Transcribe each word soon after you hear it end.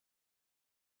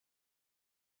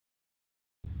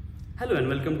Hello and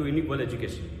welcome to Unequal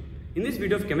Education. In this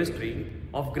video of chemistry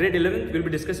of grade 11th, we'll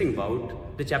be discussing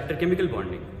about the chapter chemical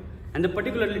bonding, and the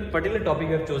particular topic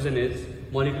we have chosen is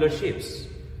molecular shapes.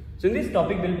 So in this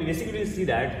topic, we'll basically see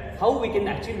that how we can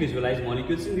actually visualize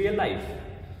molecules in real life.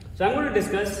 So I'm going to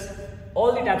discuss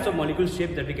all the types of molecule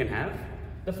shapes that we can have.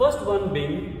 The first one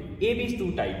being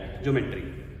AB2 type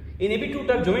geometry. In AB2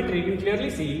 type geometry, you can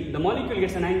clearly see the molecule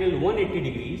gets an angle 180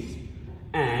 degrees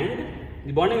and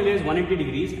the bonding layer is 180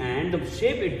 degrees, and the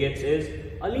shape it gets is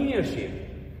a linear shape.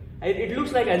 It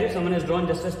looks like as if someone has drawn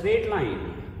just a straight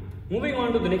line. Moving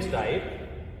on to the next type,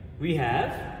 we have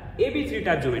AB3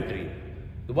 type geometry.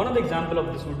 One of the example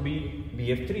of this would be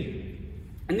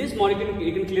BF3. In this molecule,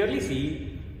 you can clearly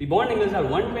see the bond angles are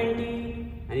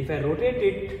 120, and if I rotate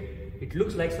it, it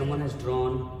looks like someone has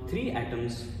drawn 3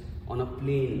 atoms on a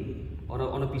plane or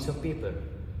on a piece of paper.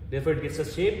 Therefore, it gets a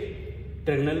shape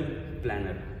trigonal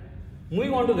planar.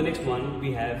 Moving on to the next one,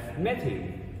 we have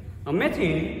methane. Now,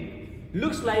 methane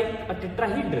looks like a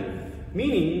tetrahedron,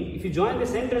 meaning if you join the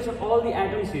centers of all the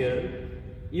atoms here,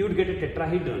 you would get a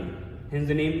tetrahedron. Hence,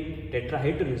 the name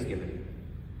tetrahedron is given.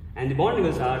 And the bond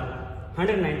angles are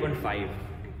 109.5.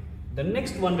 The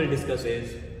next one we'll discuss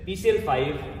is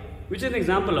PCl5, which is an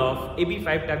example of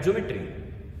AB5 type geometry.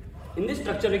 In this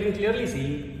structure, we can clearly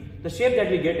see the shape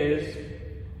that we get is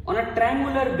on a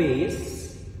triangular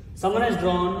base, someone has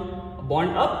drawn a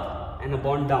bond up and a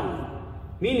bond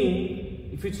down. Meaning,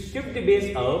 if you shift the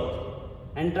base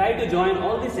up and try to join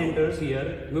all the centers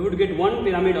here, we would get one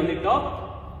pyramid on the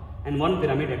top and one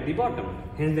pyramid at the bottom.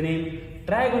 Hence the name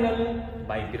trigonal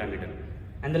bipyramidal.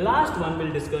 And the last one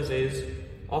we'll discuss is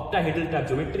octahedral type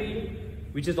geometry,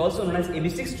 which is also known as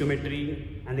AB6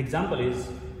 geometry, and the example is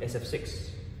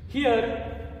SF6.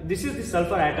 Here, this is the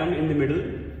sulfur atom in the middle,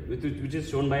 which is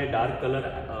shown by a dark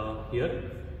color here,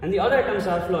 and the other atoms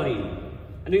are fluorine.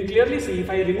 And you can clearly see if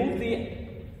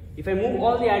I move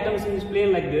all the atoms in this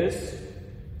plane like this,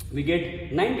 we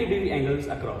get 90-degree angles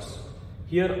across.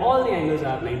 Here, all the angles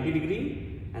are 90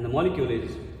 degree, and the molecule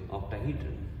is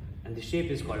octahedron, and the shape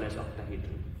is called as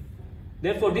octahedron.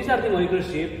 Therefore, these are the molecular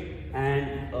shape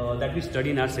and that we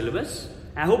study in our syllabus.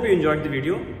 I hope you enjoyed the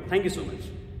video. Thank you so much.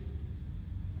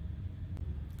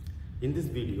 In this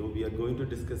video, we are going to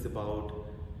discuss about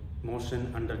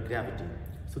motion under gravity.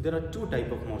 So there are 2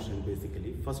 types of motion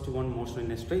basically. First one, motion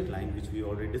in a straight line, which we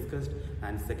already discussed,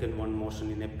 and second one, motion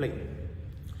in a plane.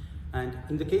 And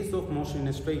in the case of motion in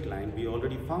a straight line, we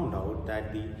already found out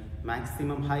that the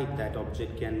maximum height that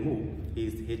object can move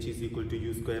is h is equal to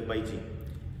u square by g.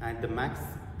 And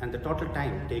the total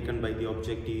time taken by the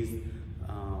object is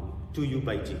 2u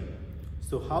by g.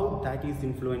 So how that is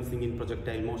influencing in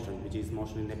projectile motion, which is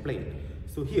motion in a plane.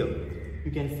 So here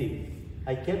you can see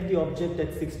I kept the object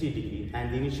at 60 degree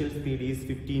and the initial speed is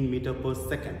 15 meter per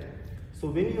second. So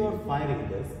when you are firing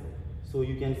this, so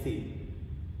you can see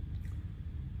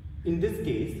in this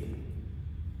case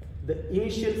the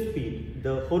initial speed,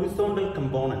 the horizontal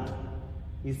component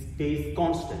stays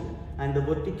constant, and the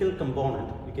vertical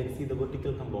component, you can see the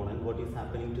vertical component, what is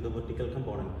happening to the vertical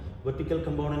component. Vertical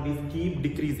component is keep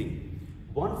decreasing.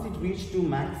 Once it reaches to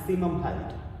maximum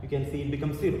height, you can see it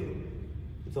becomes 0.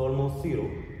 It's almost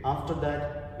 0. After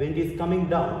that, when it is coming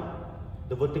down,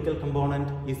 the vertical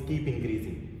component is keep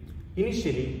increasing.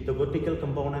 Initially, the vertical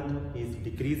component is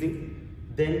decreasing,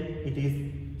 then it is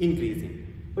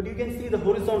increasing. But you can see the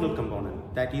horizontal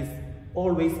component that is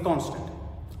always constant.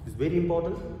 It's very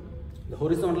important. The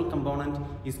horizontal component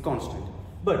is constant.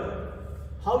 But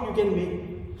how you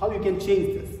can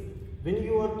change this? When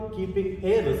you are keeping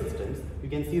air resistance, you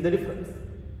can see the difference.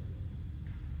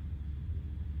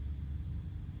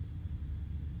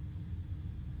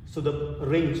 So the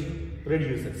range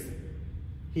reduces.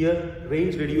 Here,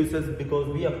 range reduces because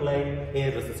we applied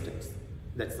air resistance.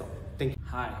 That's all. Thank you.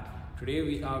 Hi. Today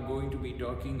we are going to be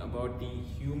talking about the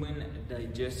human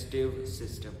digestive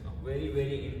system. A very,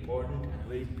 very important and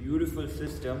very beautiful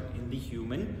system in the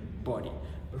human body.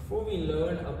 Before we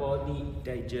learn about the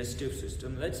digestive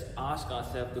system, let's ask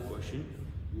ourselves the question,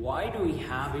 why do we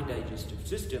have a digestive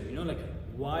system?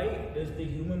 Why does the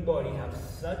human body have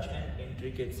such an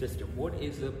intricate system? What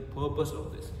is the purpose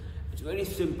of this? It's very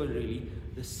simple really.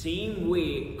 The same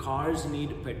way cars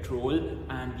need petrol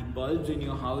and the bulbs in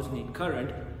your house need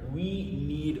current, we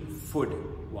need food.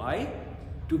 Why?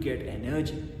 To get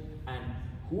energy. And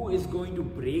who is going to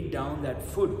break down that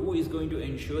food? Who is going to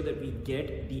ensure that we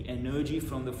get the energy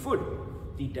from the food?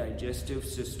 The digestive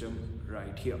system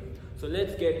right here. So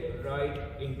let's get right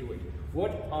into it.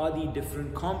 What are the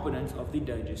different components of the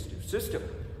digestive system?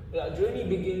 Our journey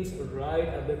begins right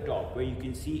at the top, where you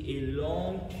can see a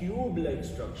long tube-like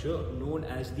structure known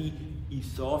as the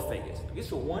esophagus. Okay,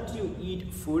 so once you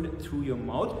eat food through your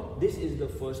mouth, this is the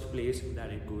first place that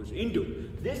it goes into.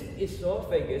 This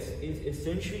esophagus is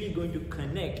essentially going to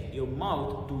connect your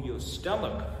mouth to your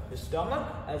stomach. The stomach,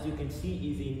 as you can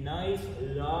see, is a nice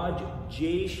large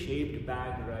J-shaped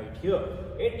bag right here.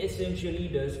 It essentially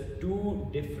does two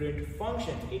different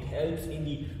functions. It helps in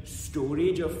the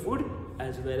storage of food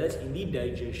as well as in the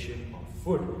digestion of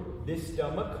food. This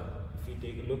stomach, if you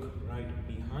take a look right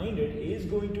behind it, is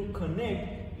going to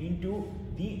connect into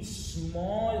the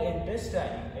small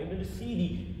intestine. You're able to see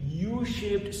the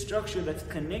U-shaped structure that's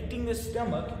connecting the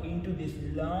stomach into this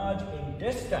large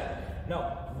intestine.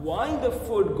 Now, while the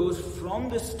food goes from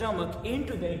the stomach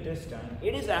into the intestine,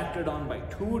 it is acted on by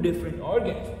two different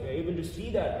organs. You're able to see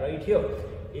that right here.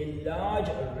 A large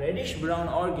reddish brown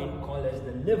organ called as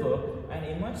the liver, and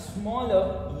a much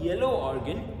smaller yellow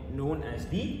organ known as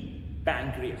the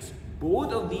pancreas.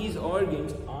 Both of these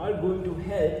organs are going to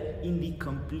help in the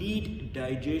complete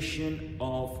digestion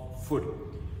of food.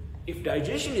 If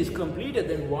digestion is completed,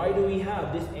 then why do we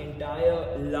have this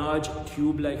entire large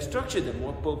tube-like structure? Then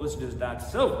what purpose does that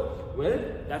serve? Well,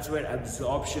 that's where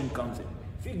absorption comes in.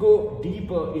 If we go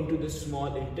deeper into the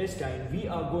small intestine, we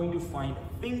are going to find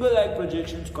finger-like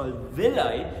projections called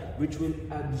villi, which will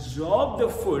absorb the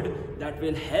food that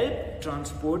will help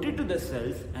transport it to the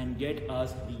cells and get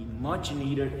us the much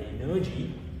needed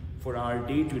energy for our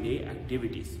day-to-day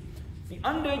activities. The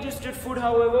undigested food,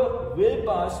 however, will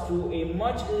pass through a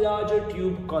much larger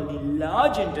tube called the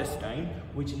large intestine,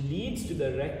 which leads to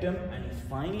the rectum and is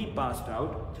finally passed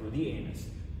out through the anus,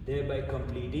 thereby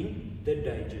completing the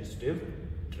digestive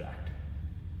tract.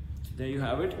 So there you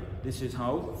have it. This is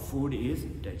how food is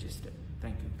digested.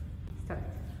 Thank you. Start.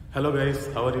 Hello guys,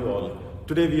 how are you all?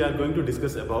 Today we are going to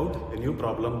discuss about a new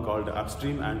problem called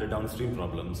upstream and downstream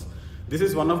problems. This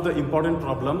is one of the important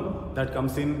problem that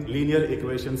comes in linear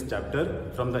equations chapter.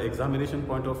 From the examination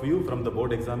point of view, from the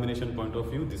board examination point of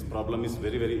view, this problem is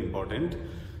very, very important.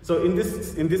 So in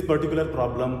this particular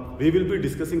problem, we will be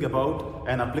discussing about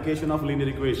an application of linear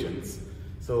equations.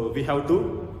 So we have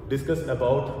to discuss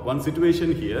about one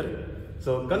situation here.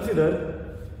 So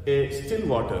consider a still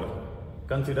water.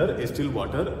 Consider a still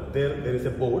water. There is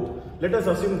a boat. Let us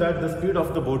assume that the speed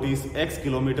of the boat is x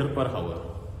km/h.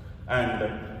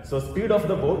 And so speed of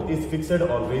the boat is fixed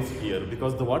always here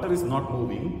because the water is not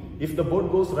moving. If the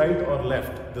boat goes right or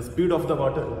left, the speed of the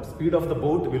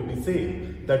boat will be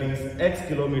same. That is x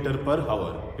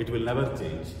km/h. It will never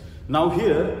change. Now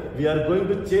here we are going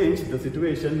to change the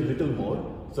situation little more.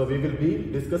 So we will be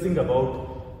discussing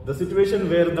about the situation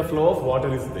where the flow of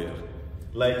water is there.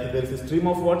 Like there is a stream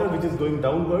of water which is going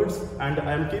downwards, and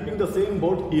I am keeping the same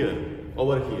boat here,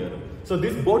 over here. So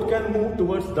this boat can move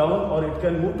towards down or it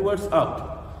can move towards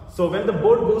up. So when the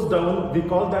boat goes down, we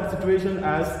call that situation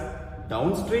as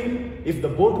downstream. If the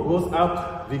boat goes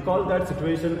up, we call that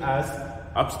situation as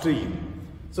upstream.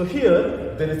 So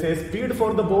here there is a speed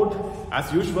for the boat.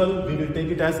 As usual, we will take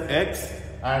it as x,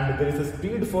 and there is a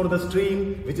speed for the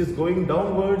stream which is going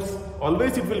downwards.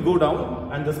 Always it will go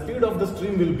down, and the speed of the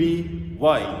stream will be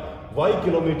y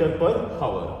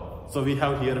km/h. So we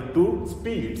have here two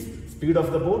speeds, speed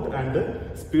of the boat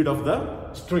and speed of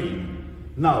the stream.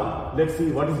 Now let's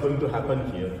see what is going to happen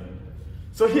here.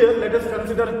 So here let us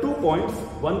consider 2 points.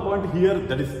 One point here,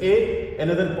 that is A,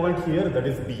 another point here, that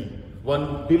is B.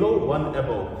 One below, one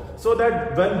above. So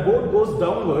that when boat goes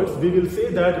downwards, we will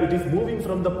say that it is moving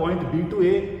from the point B to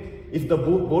A. If the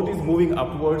boat is moving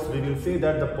upwards, we will say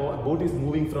that the boat is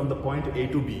moving from the point A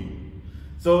to B.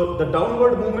 So the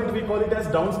downward movement we call it as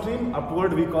downstream,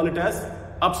 upward we call it as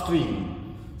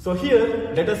upstream. So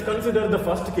here let us consider the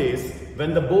first case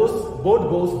when the boat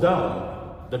goes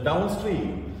down, the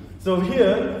downstream. So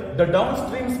here the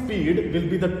downstream speed will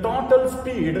be the total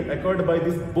speed occurred by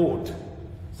this boat.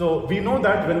 So we know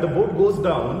that when the boat goes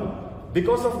down,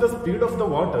 because of the speed of the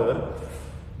water,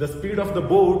 the speed of the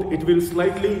boat, it will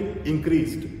slightly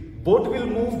increased. Boat will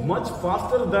move much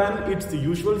faster than its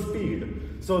usual speed.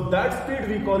 So that speed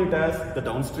we call it as the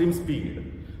downstream speed.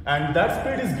 And that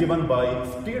speed is given by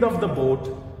speed of the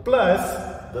boat plus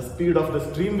the speed of the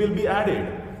stream will be added.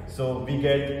 So we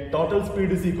get total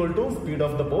speed is equal to speed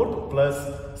of the boat plus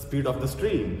speed of the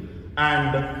stream.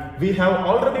 And we have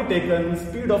already taken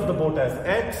speed of the boat as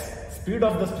x, speed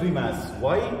of the stream as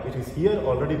y. It is here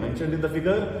already mentioned in the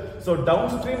figure. So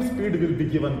downstream speed will be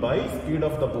given by speed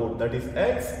of the boat, that is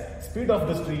x, speed of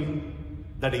the stream,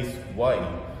 that is y.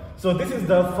 So this is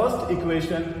the first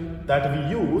equation that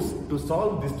we use to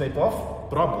solve this type of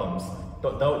problems.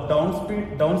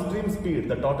 Downstream speed,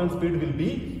 the total speed will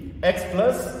be x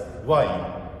plus y.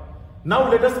 Now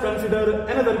let us consider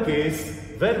another case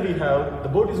where we have the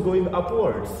boat is going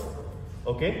upwards.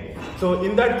 Okay, so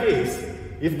in that case,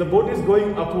 if the boat is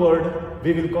going upward,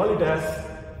 we will call it as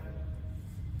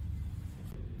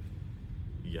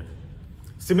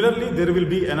Similarly, there will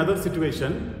be another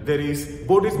situation. There is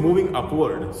boat is moving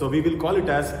upward, so we will call it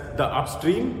as the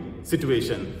upstream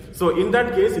situation. So in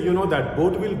that case, you know that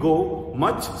boat will go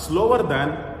much slower than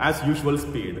as usual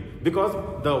speed because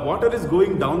the water is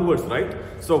going downwards, right?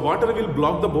 So water will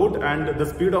block the boat and the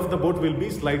speed of the boat will be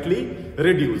slightly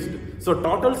reduced. So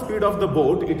total speed of the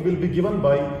boat, it will be given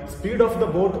by speed of the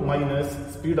boat minus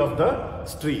speed of the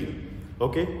stream.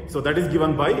 Okay, so that is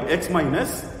given by x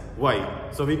minus y.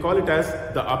 So we call it as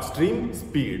the upstream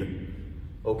speed.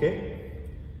 Okay,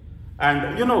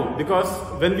 and you know, because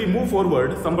when we move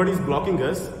forward, somebody is blocking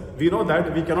us, we know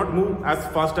that we cannot move as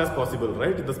fast as possible,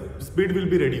 right? The speed will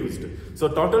be reduced. So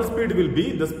total speed will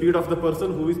be the speed of the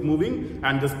person who is moving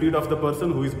and the speed of the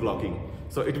person who is blocking.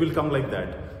 So it will come like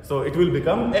that. So it will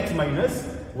become x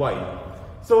minus y.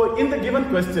 So in the given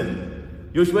question,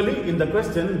 usually in the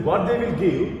question, what they will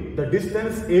give, the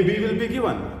distance AB will be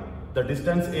given. The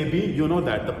distance AB, you know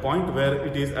that, the point where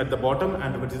it is at the bottom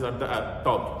and which is at the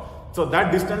top. So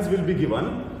that distance will be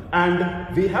given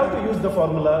and we have to use the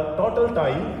formula total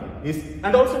time is,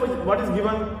 and also what is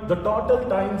given, the total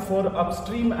time for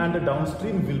upstream and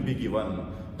downstream will be given.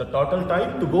 The total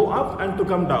time to go up and to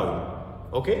come down.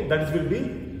 Okay, that will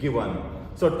be given.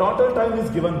 So total time is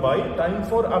given by time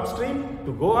for upstream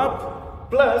to go up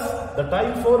plus the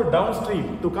time for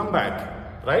downstream to come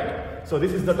back, right? So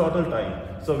this is the total time.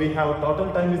 So we have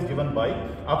total time is given by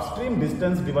upstream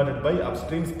distance divided by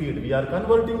upstream speed. We are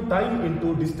converting time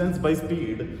into distance by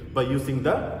speed by using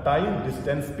the time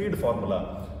distance speed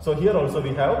formula. So here also we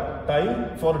have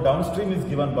time for downstream is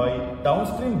given by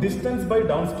downstream distance by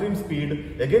downstream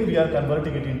speed. Again we are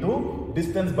converting it into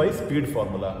distance by speed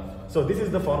formula. So this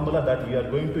is the formula that we are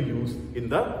going to use in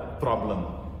the problem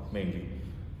mainly.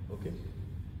 Okay.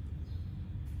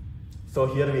 So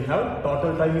here we have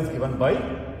total time is given by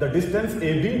the distance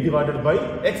AB divided by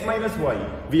x minus y.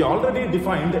 We already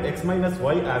defined x minus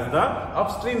y as the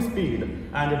upstream speed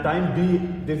and time B,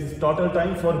 this is total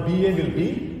time for BA will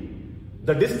be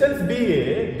the distance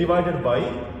BA divided by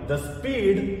the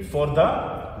speed for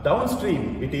the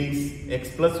downstream, it is x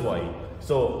plus y.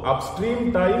 So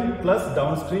upstream time plus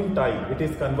downstream time, it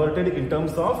is converted in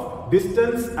terms of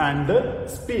distance and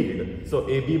speed. So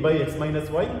AB by x minus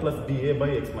y plus BA by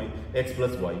x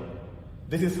plus y.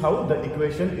 This is how the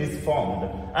equation is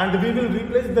formed. And we will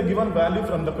replace the given value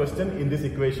from the question in this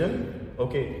equation.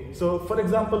 Okay. So for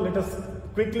example, let us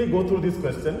quickly go through this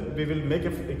question. We will make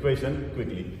an equation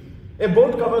quickly. A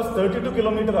boat covers 32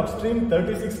 km upstream,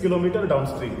 36 km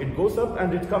downstream. It goes up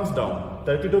and it comes down.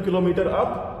 32 km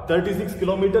up, 36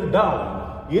 km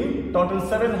down in total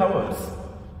 7 hours.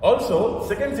 Also,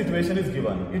 second situation is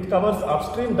given. It covers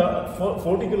upstream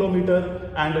 40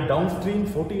 km and downstream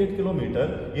 48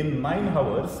 km in 9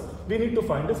 hours. We need to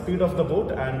find the speed of the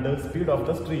boat and the speed of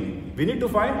the stream. We need to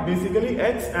find basically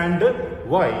x and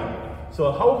y.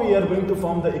 So how we are going to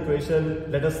form the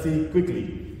equation? Let us see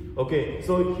quickly. Okay,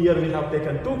 so here we have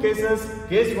taken two cases,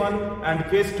 case 1 and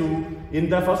case 2. In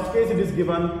the first case it is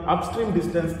given upstream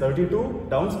distance 32,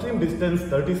 downstream distance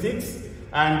 36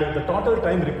 and the total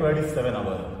time required is 7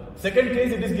 hours. Second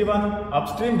case it is given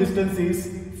upstream distance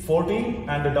is 40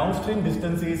 and the downstream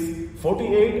distance is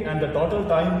 48 and the total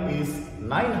time is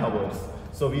 9 hours.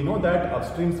 So we know that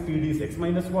upstream speed is x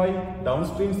minus y,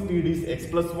 downstream speed is x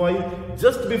plus y.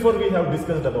 Just before we have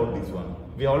discussed about this one,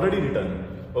 we already written.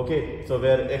 Okay, so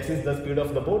where x is the speed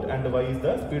of the boat and y is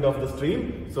the speed of the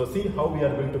stream. So see how we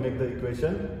are going to make the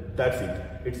equation. That's it.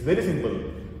 It's very simple.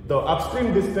 The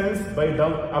upstream distance by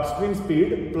upstream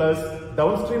speed plus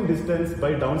downstream distance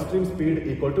by downstream speed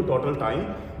equal to total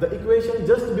time. The equation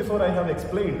just before I have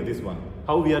explained this one,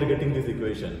 how we are getting this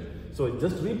equation. So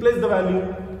just replace the value.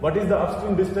 What is the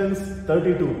upstream distance?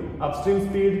 32. Upstream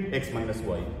speed x minus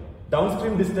y.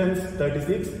 Downstream distance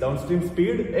 36. Downstream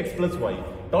speed x plus y.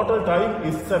 Total time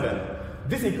is 7.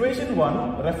 This equation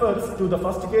 1 refers to the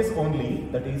first case only,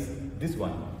 that is this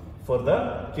one. For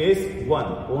the case 1,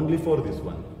 only for this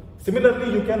one.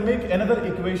 Similarly, you can make another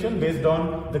equation based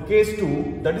on the case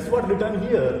 2, that is what written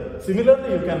here.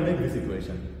 Similarly, you can make this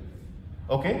equation.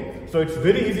 Okay, so it's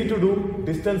very easy to do.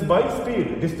 Distance by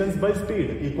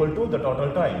speed equal to the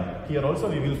total time. Here also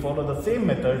we will follow the same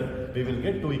method. We will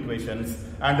get two equations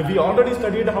and we already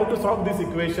studied how to solve this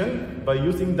equation. By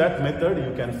using that method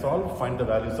you can find the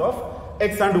values of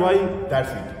x and y,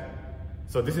 that's it.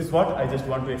 So this is what I just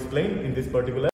want to explain in this particular